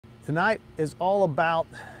Tonight is all about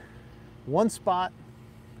one spot,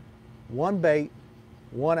 one bait,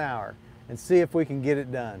 1 hour, and see if we can get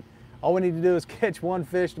it done. All we need to do is catch one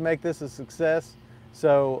fish to make this a success.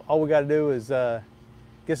 So all we got to do is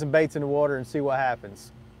get some baits in the water and see what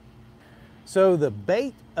happens. So the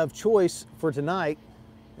bait of choice for tonight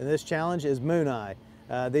in this challenge is moon eye.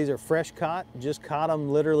 These are fresh caught, just caught them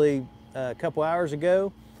literally a couple hours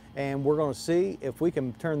ago, and we're going to see if we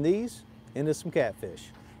can turn these into some catfish.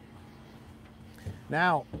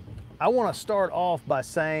 Now, I want to start off by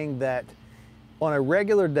saying that on a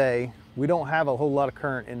regular day, we don't have a whole lot of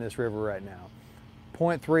current in this river right now.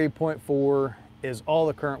 0.3, 0.4 is all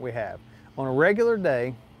the current we have. On a regular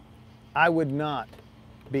day, I would not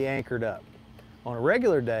be anchored up. On a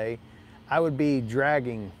regular day, I would be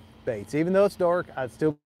dragging baits. Even though it's dark, I'd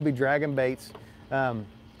still be dragging baits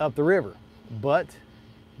up the river. But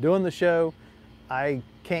doing the show, I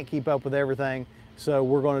can't keep up with everything, so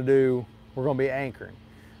we're going to be anchoring.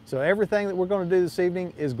 So everything that we're going to do this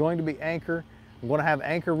evening is going to be anchor. I'm going to have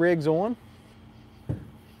anchor rigs on.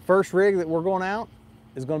 First rig that we're going out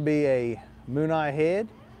is going to be a moon eye head.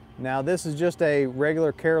 Now this is just a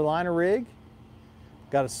regular Carolina rig.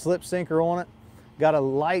 Got a slip sinker on it. Got a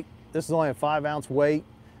light, this is only a 5-ounce weight.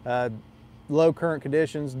 Low current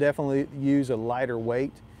conditions, definitely use a lighter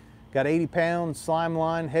weight. Got 80-pound slime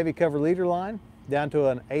line, heavy cover leader line, down to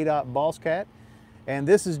an 8/0 Boss Cat. And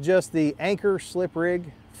this is just the anchor slip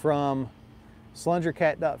rig from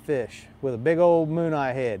SlenderCat.Fish with a big old moon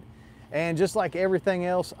eye head. And just like everything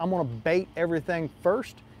else, I'm gonna bait everything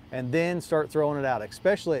first and then start throwing it out.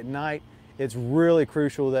 Especially at night, it's really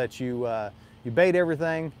crucial that you bait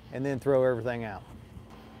everything and then throw everything out.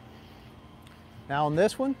 Now on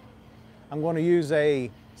this one, I'm going to use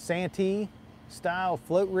a Santee style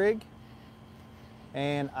float rig,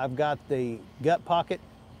 and I've got the gut pocket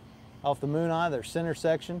off the moon eye, their center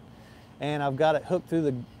section, and I've got it hooked through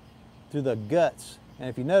the guts. And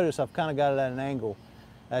if you notice, I've kind of got it at an angle.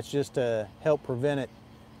 That's just to help prevent it,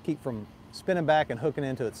 keep from spinning back and hooking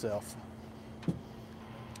into itself.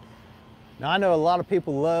 Now I know a lot of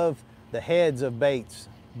people love the heads of baits,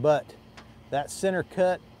 but that center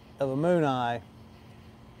cut of a moon eye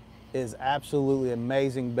is absolutely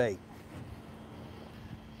amazing bait.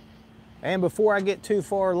 And before I get too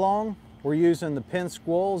far along, we're using the Penn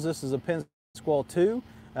Squalls. This is a Penn Squall 2.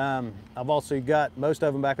 I've also got most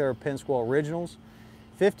of them back there are Penn Squall Originals.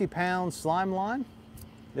 50-pound slime line.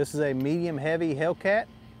 This is a medium heavy Hellcat.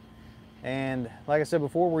 And like I said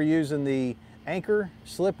before, we're using the anchor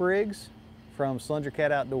slip rigs from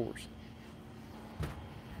SlenderCat Outdoors.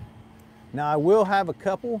 Now I will have a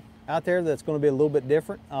couple out there that's going to be a little bit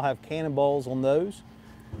different. I'll have cannonballs on those.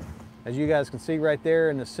 As you guys can see right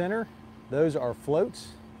there in the center, those are floats,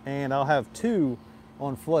 and I'll have 2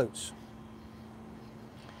 on floats.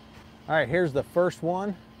 All right, here's the first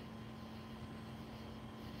one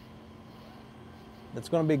that's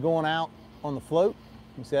going to be going out on the float.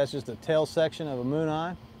 You see that's just a tail section of a moon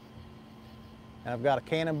eye. And I've got a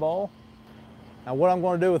cannonball. Now what I'm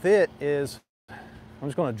going to do with it is I'm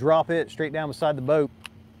just going to drop it straight down beside the boat.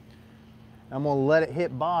 I'm going to let it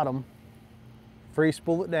hit bottom. Free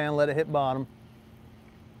spool it down, let it hit bottom.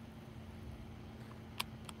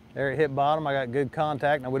 There it hit bottom. I got good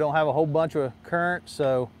contact. Now we don't have a whole bunch of current,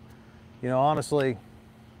 so you know, honestly,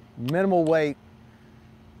 minimal weight.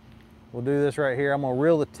 We'll do this right here. I'm going to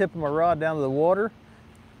reel the tip of my rod down to the water,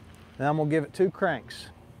 and I'm going to give it 2 cranks.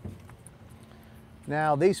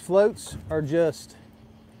 Now these floats are just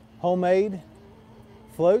homemade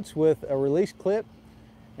floats with a release clip,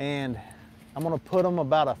 and I'm going to put them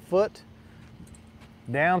about a foot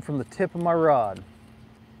down from the tip of my rod.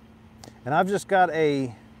 And I've just got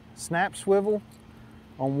a snap swivel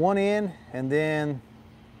on one end and then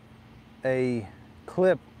a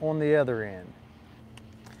clip on the other end.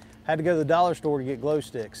 Had to go to the dollar store to get glow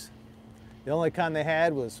sticks. The only kind they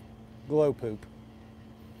had was glow poop.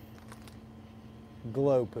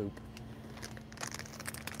 Glow poop.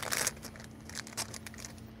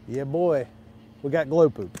 Yeah boy, we got glow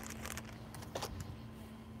poop.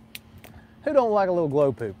 Who don't like a little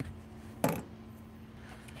glow poop?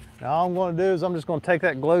 Now all I'm going to do is I'm just going to take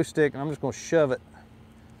that glow stick and I'm just going to shove it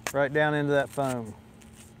right down into that foam.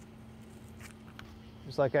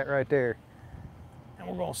 Just like that right there. And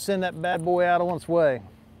we're going to send that bad boy out on its way.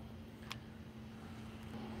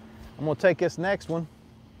 I'm going to take this next one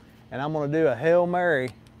and I'm going to do a Hail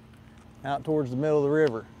Mary out towards the middle of the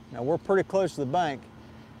river. Now we're pretty close to the bank,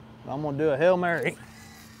 but I'm going to do a Hail Mary.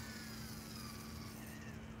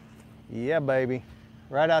 Yeah, baby.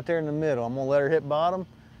 Right out there in the middle. I'm going to let her hit bottom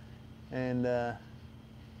and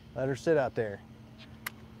let her sit out there.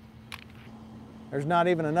 There's not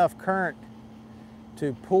even enough current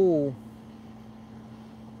to pull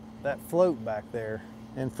that float back there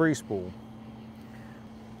and free spool.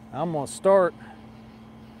 I'm gonna start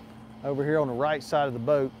over here on the right side of the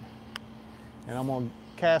boat, and I'm gonna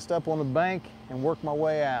cast up on the bank and work my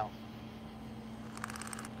way out.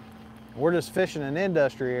 We're just fishing an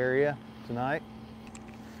industry area tonight.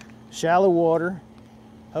 Shallow water,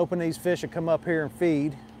 hoping these fish will come up here and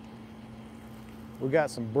feed. We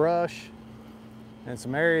got some brush and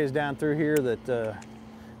some areas down through here that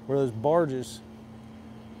where those barges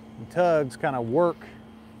and tugs kind of work,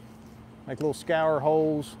 make little scour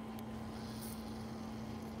holes.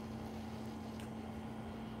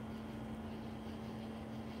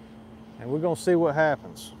 And we're gonna see what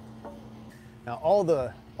happens. Now all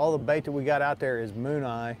the bait that we got out there is moon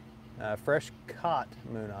eye, fresh caught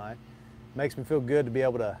moon eye. Makes me feel good to be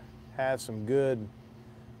able to have some good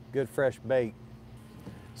fresh bait.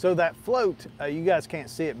 So that float, you guys can't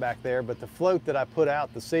see it back there, but the float that I put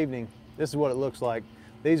out this evening, this is what it looks like.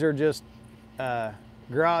 These are just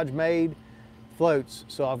garage made floats.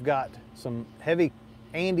 So I've got some heavy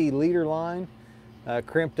Andy leader line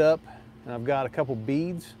crimped up, and I've got a couple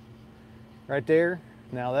beads right there.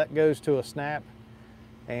 Now that goes to a snap,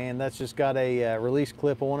 and that's just got a release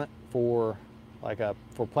clip on it for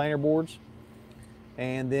for planer boards.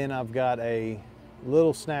 And then I've got a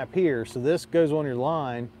little snap here. So this goes on your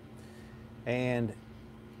line, and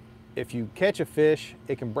if you catch a fish,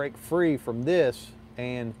 it can break free from this,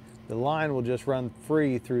 and the line will just run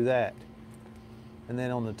free through that. And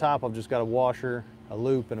then on the top, I've just got a washer, a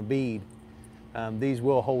loop, and a bead. These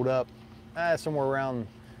will hold up somewhere around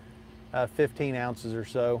 15 ounces or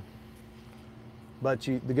so. But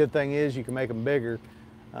the good thing is you can make them bigger.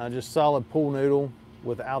 Just solid pool noodle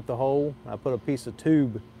without the hole. I put a piece of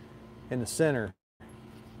tube in the center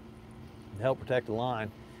to help protect the line.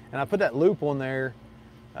 And I put that loop on there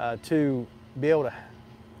to be able to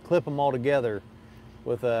clip them all together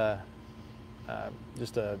with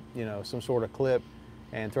just some sort of clip,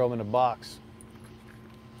 and throw them in a box.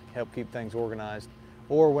 Help keep things organized.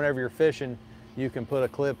 Or whenever you're fishing, you can put a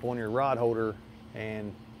clip on your rod holder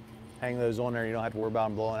and hang those on there. You don't have to worry about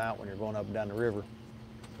them blowing out when you're going up and down the river.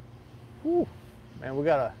 Whew, man, we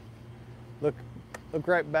gotta look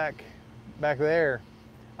right back there.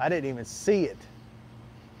 I didn't even see it.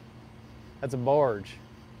 That's a barge.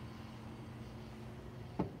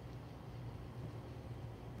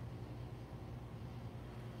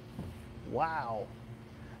 Wow.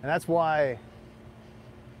 And that's why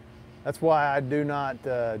I do not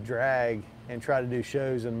drag and try to do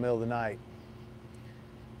shows in the middle of the night.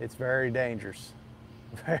 It's very dangerous.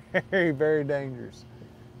 Very, very dangerous.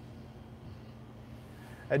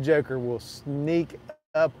 That joker will sneak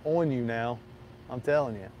up on you now, I'm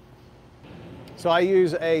telling you. So I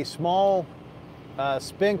use a small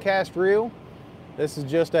spin cast reel. This is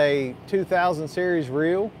just a 2000 series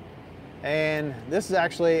reel. And this is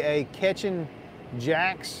actually a Catching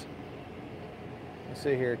Jacks. Let's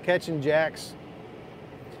see here, Catching Jacks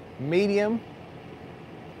medium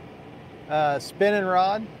spinning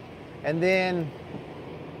rod. And then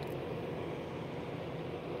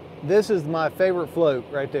this is my favorite float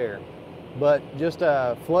right there. But just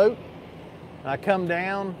a float. I come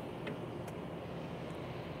down,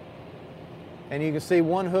 and you can see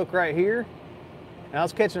one hook right here. And I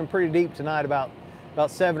was catching them pretty deep tonight, about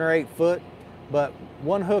 7 or 8 foot, but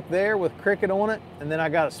one hook there with cricket on it, and then I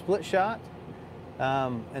got a split shot,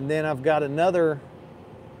 and then I've got another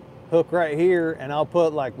hook right here, and I'll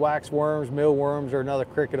put like wax worms, mealworms, or another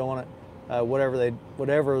cricket on it, whatever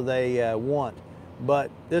they want. But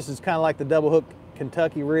this is kind of like the double hook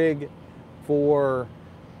Kentucky rig for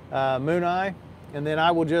moon eye, and then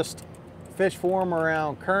I will just fish for them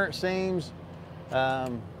around current seams,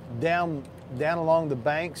 down along the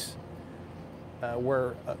banks.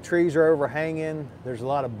 Where trees are overhanging, there's a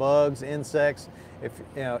lot of bugs, insects.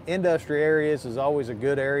 Industry areas is always a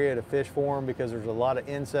good area to fish for them because there's a lot of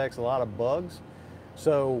insects, a lot of bugs.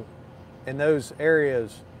 So in those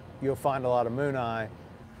areas, you'll find a lot of moon eye.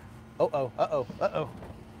 Uh-oh, uh-oh, uh-oh.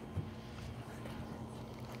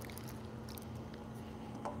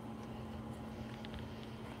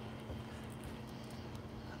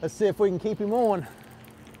 Let's see if we can keep him on.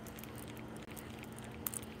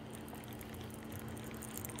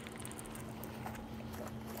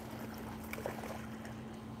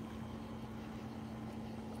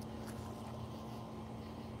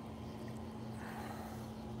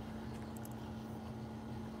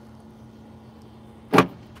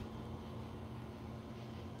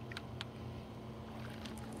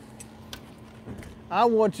 I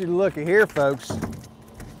want you to look at here, folks.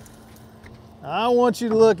 I want you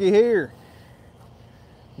to look at here.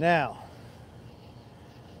 Now,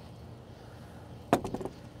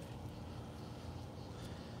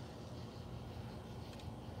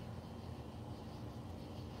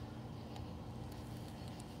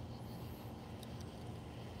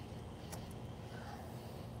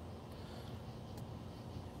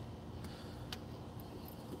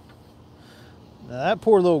 that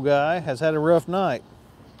poor little guy has had a rough night.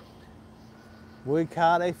 We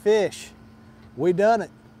caught a fish. We done it.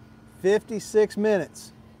 56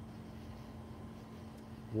 minutes.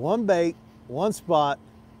 One bait, one spot,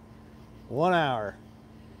 1 hour.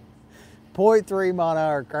 0.3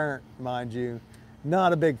 mile-an-hour current, mind you.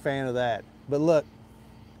 Not a big fan of that. But look,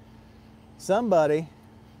 somebody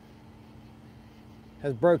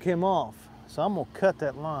has broke him off. So I'm gonna cut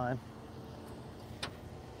that line.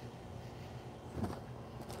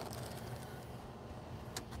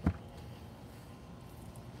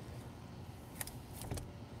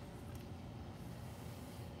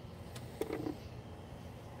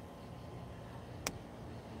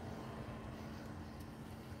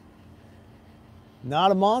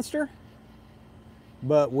 Not a monster,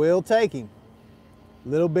 but we'll take him.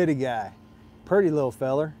 Little bitty guy. Pretty little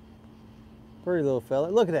feller. Pretty little feller.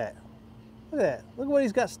 Look at that. Look at that. Look at what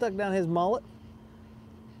he's got stuck down his mullet.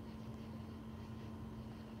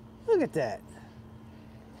 Look at that.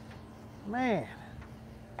 Man.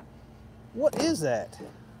 What is that?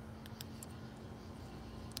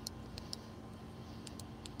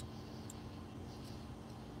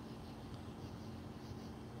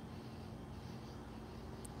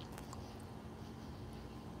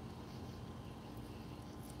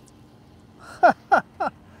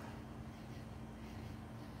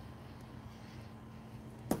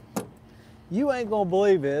 You ain't gonna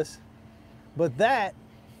believe this, but that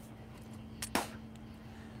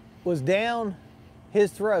was down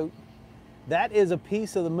his throat. That is a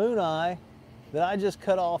piece of the moon eye that I just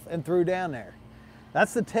cut off and threw down there.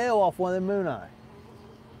 That's the tail off one of the moon eye.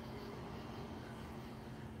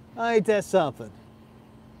 Ain't that something?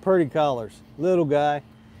 Pretty colors. Little guy.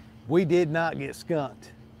 We did not get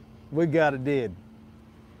skunked. We got it did.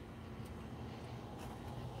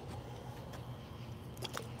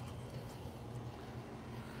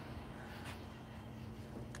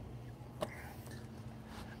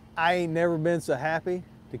 I ain't never been so happy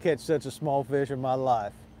to catch such a small fish in my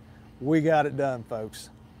life. We got it done,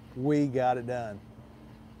 folks. We got it done.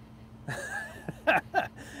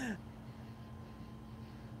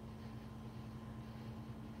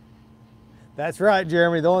 That's right,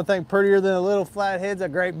 Jeremy. The only thing prettier than a little flathead's a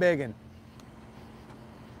great big one.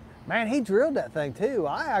 Man, he drilled that thing too.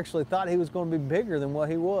 I actually thought he was going to be bigger than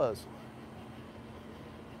what he was.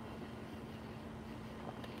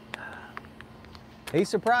 He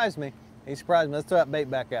surprised me. He surprised me. Let's throw that bait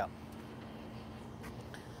back out.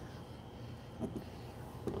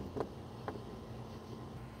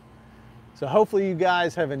 So hopefully you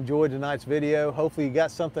guys have enjoyed tonight's video. Hopefully you got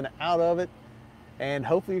something out of it. And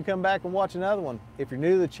hopefully you come back and watch another one. If you're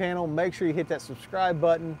new to the channel, make sure you hit that subscribe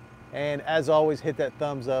button. And as always, hit that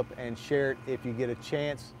thumbs up and share it if you get a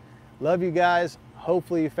chance. Love you guys.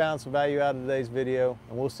 Hopefully you found some value out of today's video.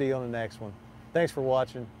 And we'll see you on the next one. Thanks for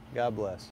watching. God bless.